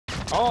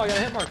Oh, I got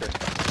a hit marker.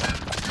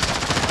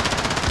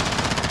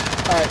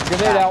 Alright,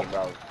 grenade out.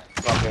 Bro.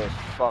 Fucker's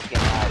fucking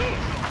hacking.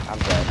 I'm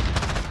dead.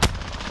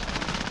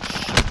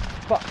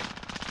 Fuck.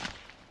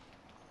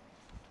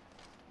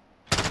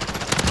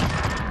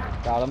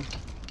 Got him.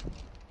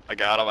 I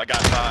got him. I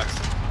got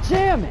Fox.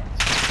 Damn it!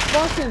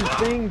 Fucking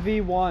thing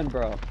V1,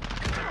 bro.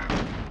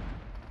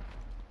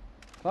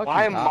 Fucking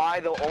Why am top. I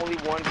the only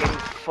one getting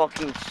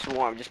fucking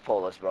swarmed? Just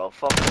pull us, bro.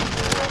 Fucking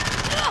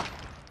bull.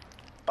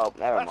 Oh,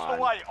 never That's mind.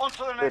 the way. On to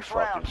the Good next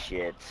fucking round.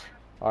 shit.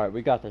 Alright,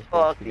 we got this, bro.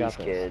 Fuck We these got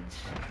this. kids.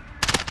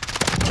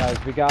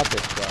 Guys, we got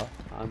this, bro.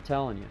 I'm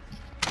telling you.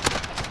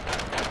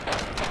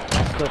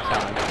 Still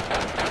time.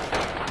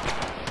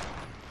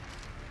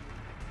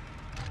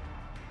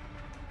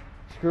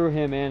 Screw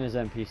him and his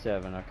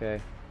MP7, okay?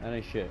 That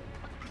ain't shit.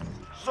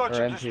 Search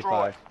Or and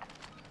destroy. MP5.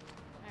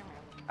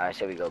 Alright,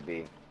 shall we go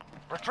B?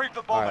 Retrieve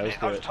the bomb Alright, and let's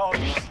hit do those it.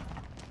 targets.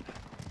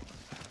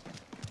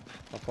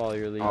 I'll follow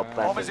your lead. I'll Bomb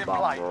plant is this in bomb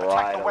play. Attack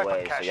right the weapon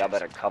away, so y'all caches.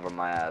 better cover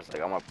my ass.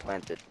 Like, I'm gonna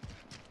plant it.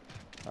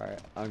 Alright,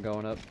 I'm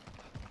going up.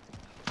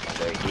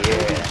 They're here,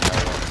 and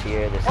everyone's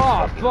here. This is Oh,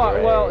 fucking fuck.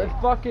 great. Well, it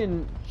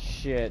fucking.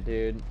 Shit,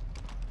 dude.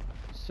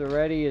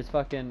 Soretti is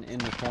fucking in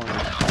the corner.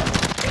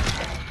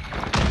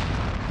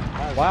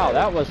 Wow,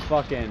 that was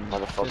fucking.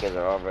 Motherfuckers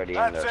are already in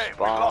That's their it.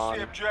 We lost spawn.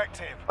 the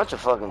objective. Bunch of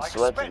fucking I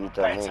sweats if expect you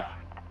tell me. better.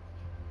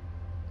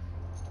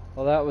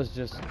 Well, that was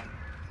just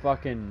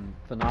fucking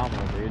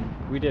phenomenal, dude.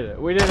 We did it.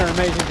 We did an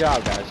amazing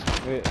job, guys.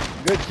 Good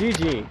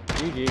GG.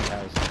 GG,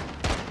 guys.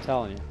 I'm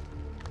telling you.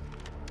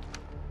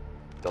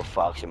 Go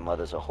Fox, your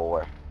mother's a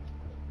whore.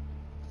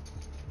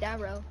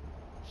 Darrow.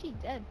 She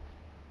dead.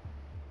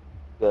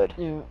 Good.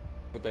 Yeah.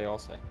 What they all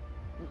say.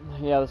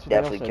 Yeah, that's what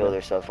Definitely they all killed say.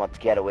 herself. Want to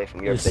get away from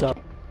your Your bitch.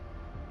 son.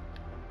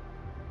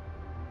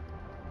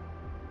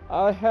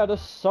 I had a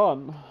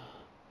son.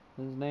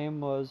 His name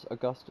was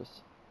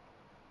Augustus.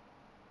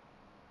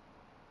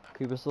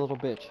 He was a little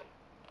bitch.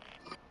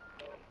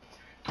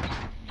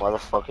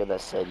 Motherfucker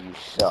that said you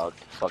sucked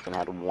fucking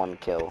had 1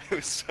 kill. It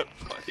was so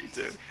funny,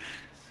 dude.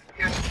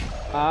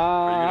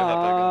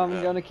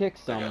 I'm gonna kick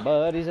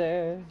somebody's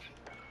ass.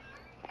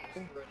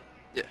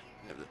 Yeah.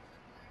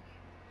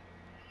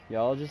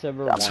 Y'all just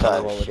ever That's wonder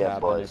fine what would shit,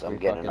 happen boys. if I'm we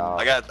getting fucking...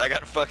 off. I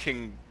got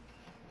fucking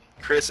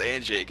Chris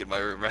and Jake in my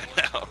room right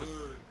now.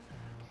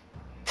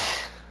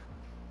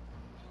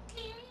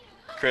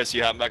 Chris,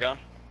 you hopping back on?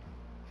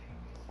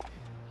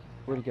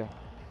 Where'd he go?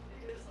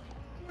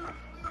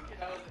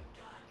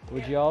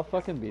 Would y'all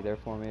fucking be there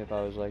for me if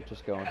I was like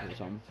just going through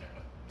something?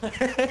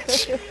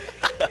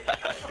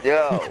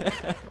 Yo,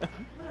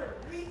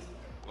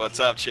 What's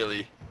up,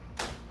 Chili?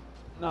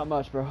 Not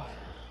much, bro.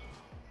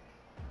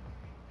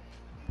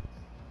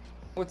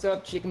 What's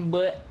up, chicken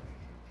butt?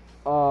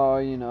 Oh,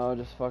 you know,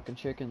 just fucking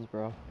chickens,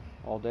 bro.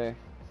 All day.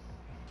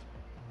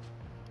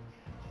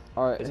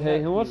 Alright, Isn't hey,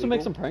 that who wants to make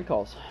illegal? some prank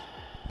calls?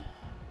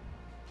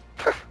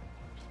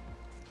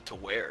 To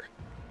where?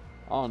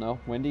 I don't know,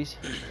 Wendy's?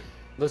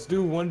 Let's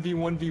do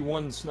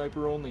 1v1v1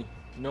 sniper only.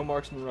 No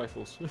marksman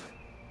rifles.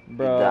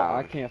 Bro, down,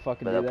 I can't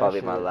fucking but do that'll that probably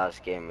shit. be my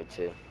last game or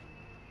two.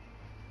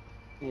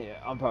 Yeah,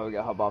 I'm probably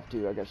gonna hop off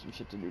too. I got some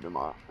shit to do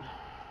tomorrow.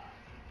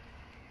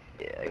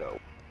 Yeah, I go.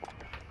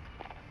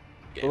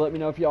 So let me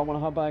know if y'all want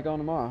to hop back on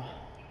tomorrow.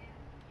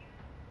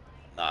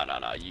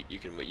 Nah. You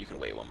can wait. You can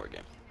wait one more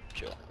game.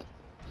 Chill.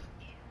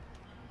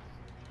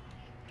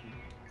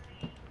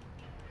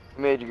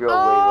 Made you girl wait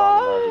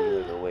long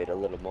enough. You to wait a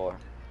little more.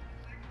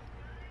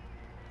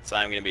 It's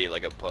not even gonna be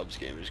like a pubs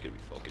game. It's just gonna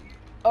be fucking.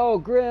 Oh,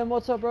 Grim,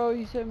 what's up, bro?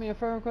 You sent me a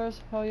friend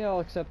request? Hell yeah, I'll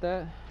accept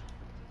that.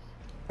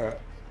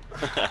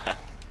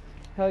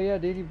 Hell yeah,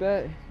 dude, you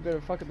bet. You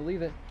better fucking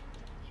believe it.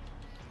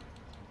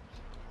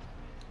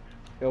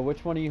 Yo,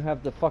 which one of you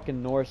have the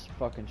fucking Norse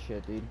fucking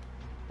shit, dude?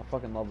 I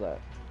fucking love that.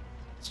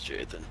 It's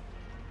Jathan.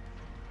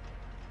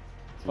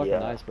 It's fucking Yeah.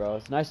 nice, bro.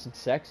 It's nice and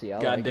sexy. I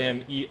like it.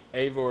 Goddamn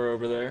Avor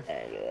over there.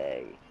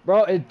 Hey,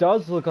 Bro, it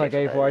does look like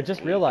pay for A4. I that. just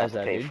You realized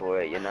have that, to pay dude.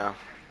 for it, you know.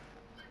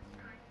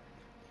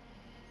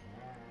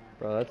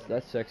 Bro,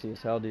 that's sexy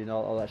as hell, dude.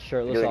 All that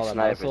shirtless, Doing all that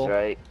snipers, muscle.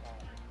 right?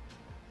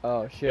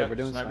 Oh shit, Yep, we're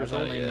doing snipers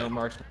snipers. only, Yeah. no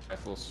marksman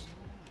rifles.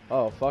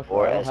 Oh fuck, bro.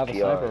 Or I don't have a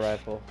sniper SPRs.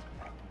 rifle.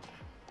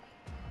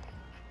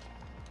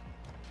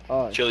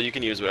 Oh Chill. You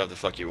can use whatever the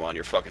fuck you want.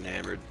 You're fucking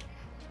hammered.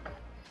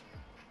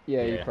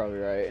 yeah, you're Yeah. probably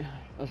right.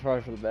 That's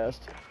probably for the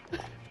best.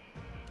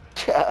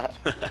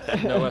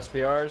 No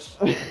SPRs.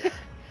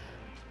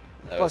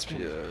 That was Fucking-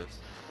 POs.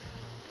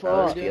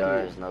 No Fuck.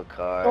 SPRs, no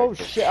cards. Oh,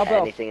 just shit, I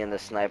about anything in the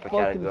sniper Fucking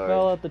category.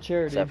 fell out the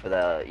chair, dude. Except for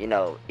the, you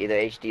know, either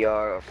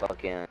HDR or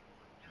fucking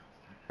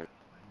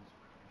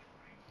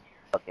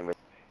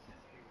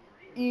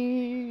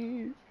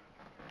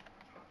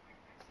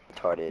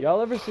retarded.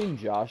 Y'all ever seen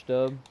Josh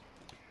Dub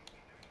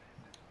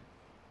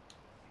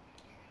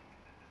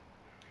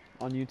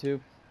on YouTube?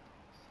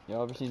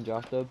 Y'all ever seen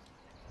Josh Dub?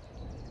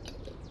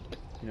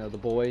 You know, the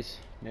boys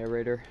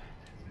narrator.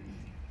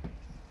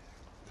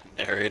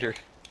 Narrator.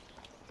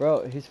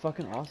 Bro, he's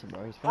fucking awesome,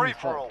 bro. He's funny Free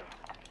as for fuck. all.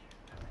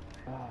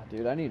 Ah,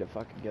 dude, I need to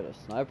fucking get a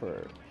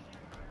sniper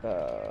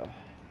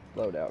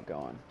loadout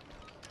going.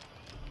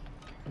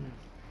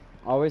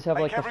 Always have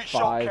Make like the every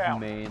shot 5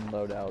 count. main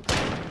loadouts.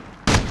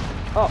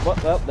 Oh,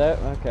 well, there.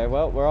 Okay,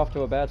 well, we're off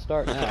to a bad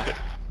start now.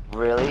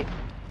 Really?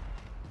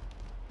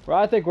 Well,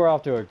 I think we're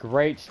off to a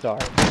great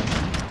start.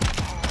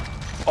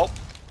 Oh,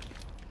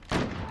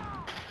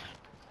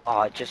 Oh,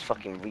 I just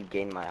fucking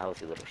regained my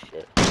health, you little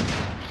shit.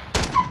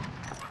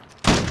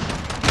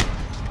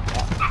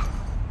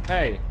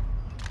 Hey,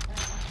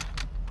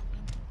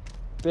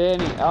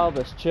 Benny,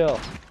 Albus, chill.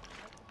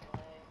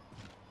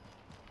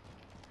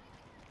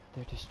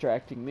 They're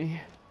distracting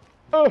me.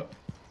 Oh!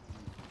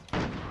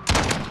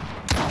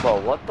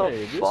 Bro, what the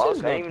hey, this fuck? is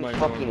I not didn't my even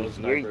fucking normal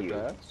hear sniper you.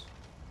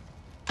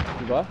 pass.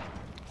 You what?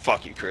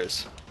 fuck you,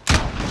 Chris.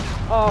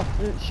 Oh,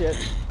 shit.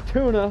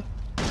 Tuna.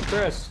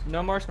 Chris,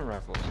 no marksman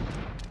rifles.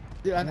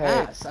 Dude, I'm Hey,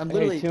 ass. I'm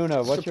literally hey, Tuna,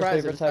 what's your surprised I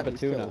favorite just type got of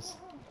these tuna? kills.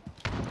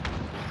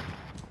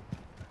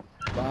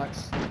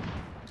 Box.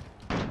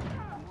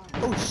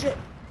 Oh shit!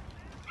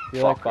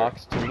 You like Fucker.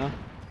 box tuna?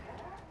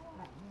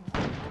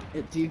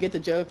 Do you get the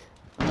joke?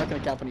 I'm not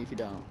gonna cap on you if you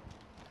don't.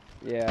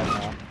 Yeah,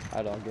 no,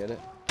 I don't get it.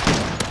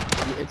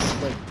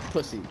 It's like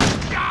pussy.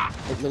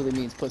 It literally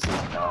means pussy.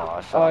 Oh,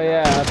 I saw Oh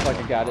yeah, that. I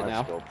fucking got it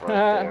now. Let's go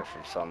right there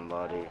from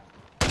somebody.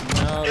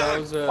 No, that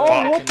was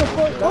Oh, what the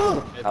fuck?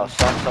 No,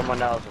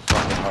 someone else is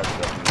fucking hard to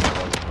get.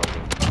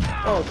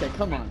 Oh, okay,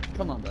 come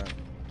on, bro.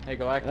 Hey,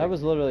 Galactic. That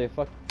was literally a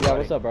fuck. Yeah,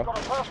 what's up, bro? Got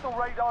a personal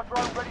radar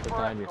drone ready for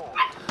Behind you. escort.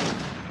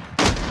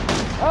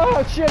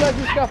 Oh shit, I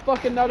just got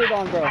fucking nutted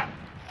on, bro.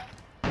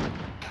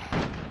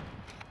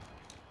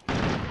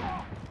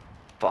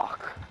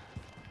 Fuck.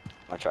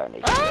 I'm trying to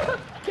get Ah!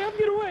 Cam,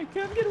 get away!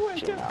 Cam, get away!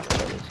 shit Cam. out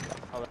of this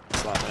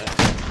guy.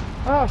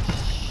 Oh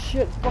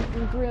shit,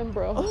 fucking grim,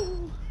 bro.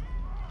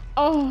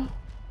 Oh.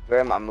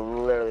 Grim,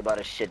 I'm literally about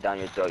to shit down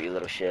your throat, you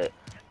little shit.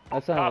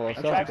 That sounded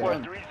a little Jaguar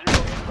sus, 30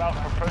 en route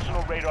for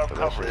personal radar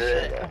coverage.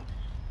 Shit.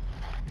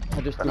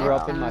 I just threw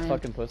up in my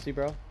fucking pussy,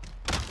 bro.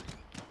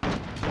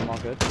 I'm all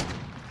good.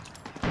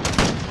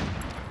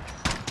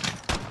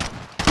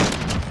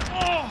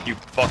 You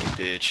fucking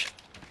bitch.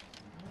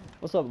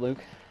 What's up, Luke?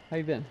 How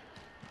you been?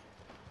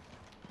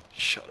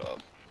 Shut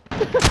up.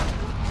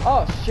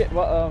 Oh shit,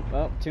 well,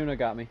 oh, Tuna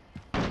got me.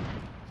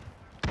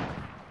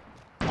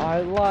 I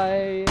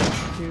like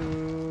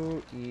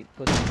to eat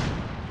pussy.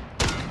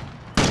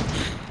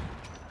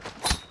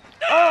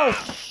 Oh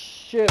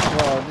shit,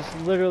 bro. Just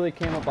literally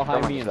came up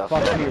behind me and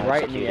fucked me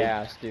right in the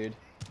ass, dude.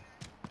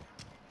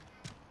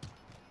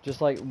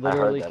 Just like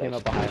literally came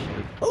up behind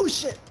me. Oh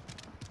shit!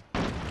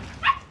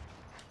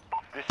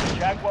 This is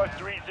Jaguar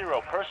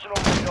 3-0. Personal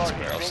radar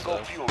Barrel is single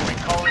stuff. fuel.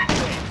 Recalling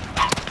base.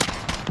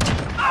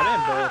 I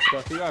didn't barrel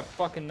stuff. You got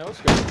fucking no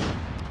scope.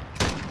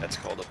 That's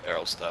called a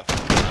barrel stuff.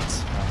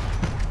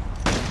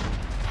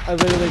 I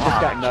literally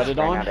just got I nutted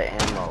ran on. out of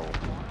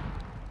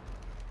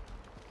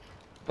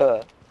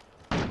ammo.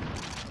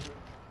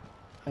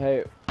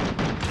 Hey.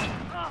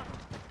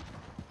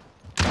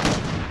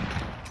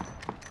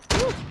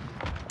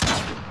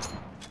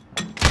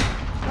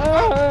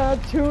 Ah,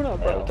 Tuna,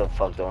 Hey, bro. what the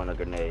fuck throwing a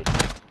grenade?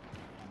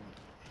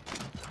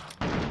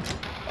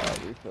 Oh,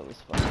 refill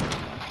this fucking.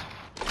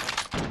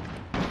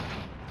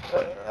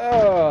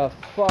 Oh,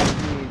 fuck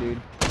me,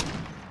 dude.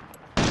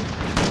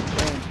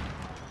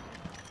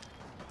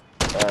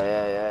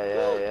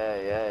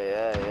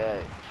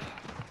 Yeah.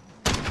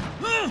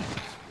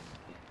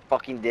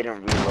 Fucking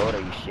didn't reload, are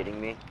you shitting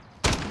me?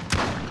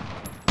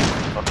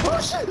 Oh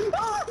shit!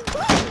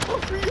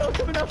 Oh, three y'all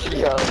coming after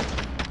me! Yo.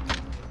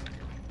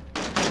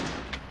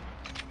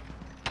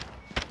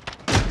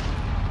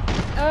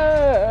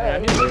 Hey, I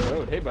need to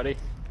reload. Hey, buddy.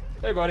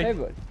 Hey, buddy.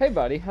 Hey,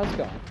 buddy, how's it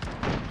going?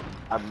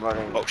 I'm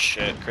running. Oh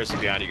shit, Chris is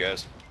behind you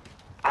guys.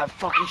 I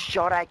fucking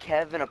shot at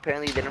Kevin,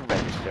 apparently he didn't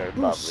register.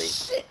 Oh Lovely.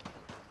 shit!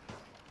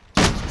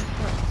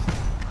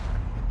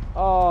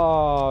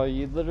 Oh,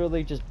 you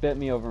literally just bit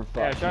me over and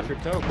Hey, I fucked. shot your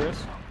toe, Chris.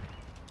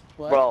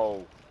 What?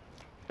 Bro.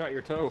 Shot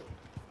your toe.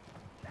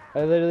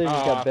 I literally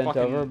just got bent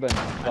fucking- over, but I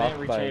didn't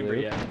fucked by rechamber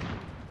Luke. yet.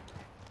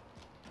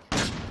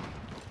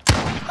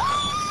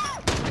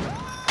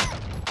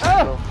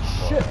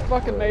 Oh, shit,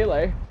 fucking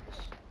melee.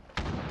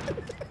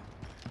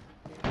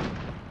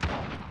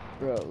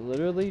 Bro,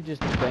 literally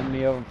just bend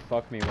me over and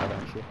fuck me, why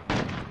don't you?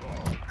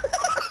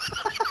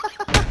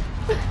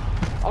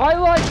 I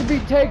like to be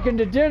taken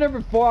to dinner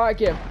before I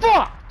get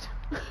fucked!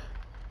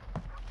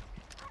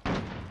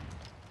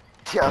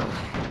 Yo.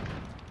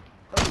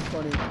 That was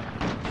funny.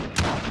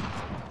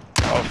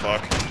 Oh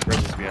fuck, Chris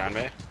is behind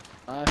me.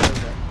 I heard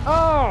that.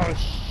 Oh,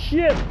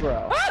 shit,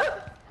 bro.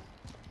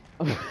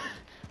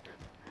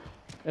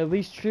 At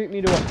least treat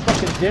me to a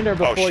fucking dinner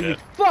before you shit.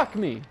 fuck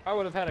me! I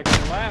would have had a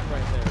good laugh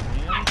right there,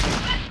 man.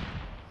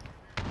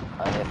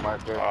 I hit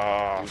marker.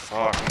 Oh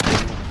fuck.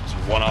 It's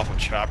one off of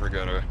Chopper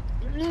Gunner.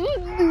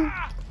 Bro,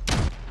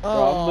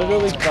 I'm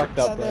literally fucked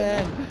up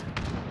right now.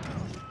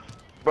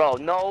 Bro,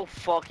 no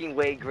fucking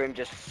way Grim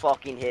just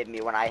fucking hit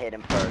me when I hit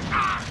him first.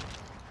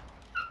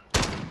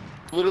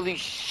 Literally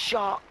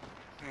shot.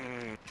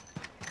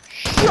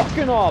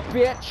 Shucking off,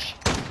 bitch!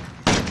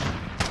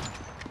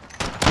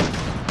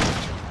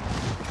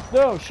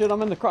 No, shit,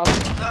 I'm in the cross.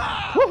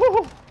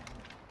 Woo-hoo-hoo.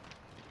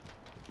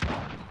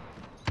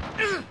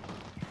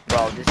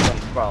 this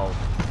gun, bro.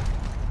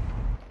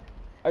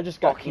 I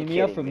just got Fucking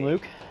Kimia kidding from me.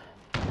 Luke.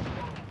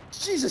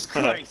 Jesus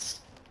Christ!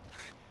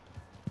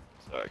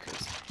 Sorry,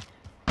 Chris.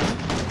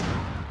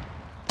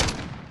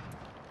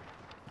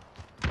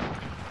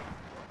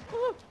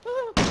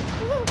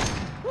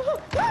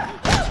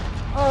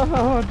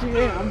 Oh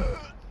damn!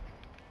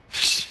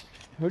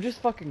 Who just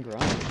fucking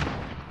grinded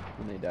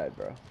when they died,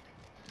 bro?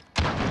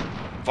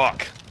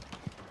 Fuck.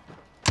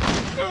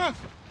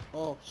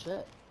 Oh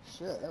shit.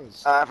 Shit, that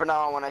was. For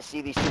now on, when I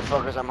see these two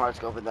fuckers, I'm hard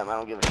scoping them. I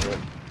don't give a shit.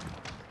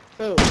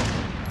 Oh.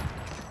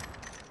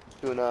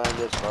 Tuna and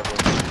this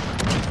fucker.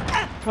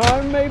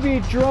 I may be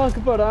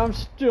drunk, but I'm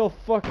still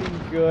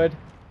fucking good.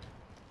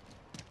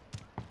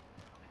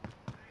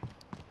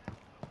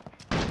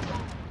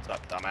 What's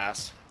up,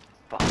 dumbass?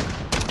 Fuck.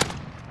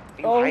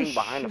 You Oh, hiding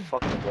behind a shit.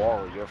 fucking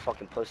wall. You're a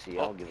fucking pussy.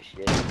 I don't give a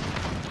shit.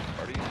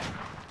 Party.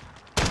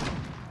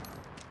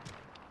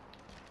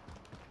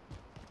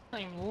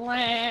 I'm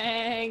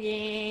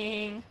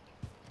lagging.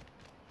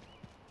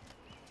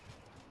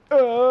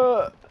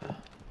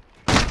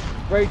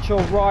 Rachel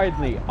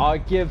Ridley, I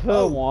give her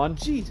Oh, one.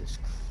 Jesus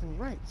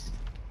Christ.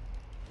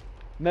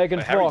 Megan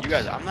Wait, how are Fox. you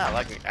guys? I'm not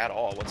lagging at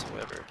all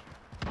whatsoever.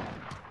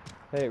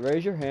 Hey,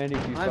 raise your hand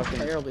if you I'm fucking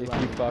terribly if you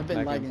lagging. fuck I've been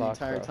Megan lagging the Fox,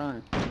 entire bro.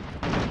 time.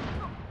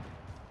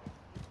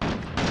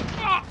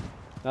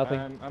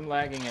 Nothing. I'm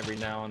lagging every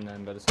now and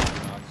then, but it's not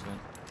constant.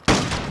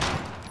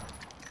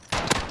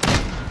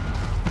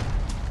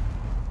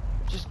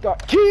 Just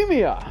got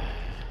Kimia.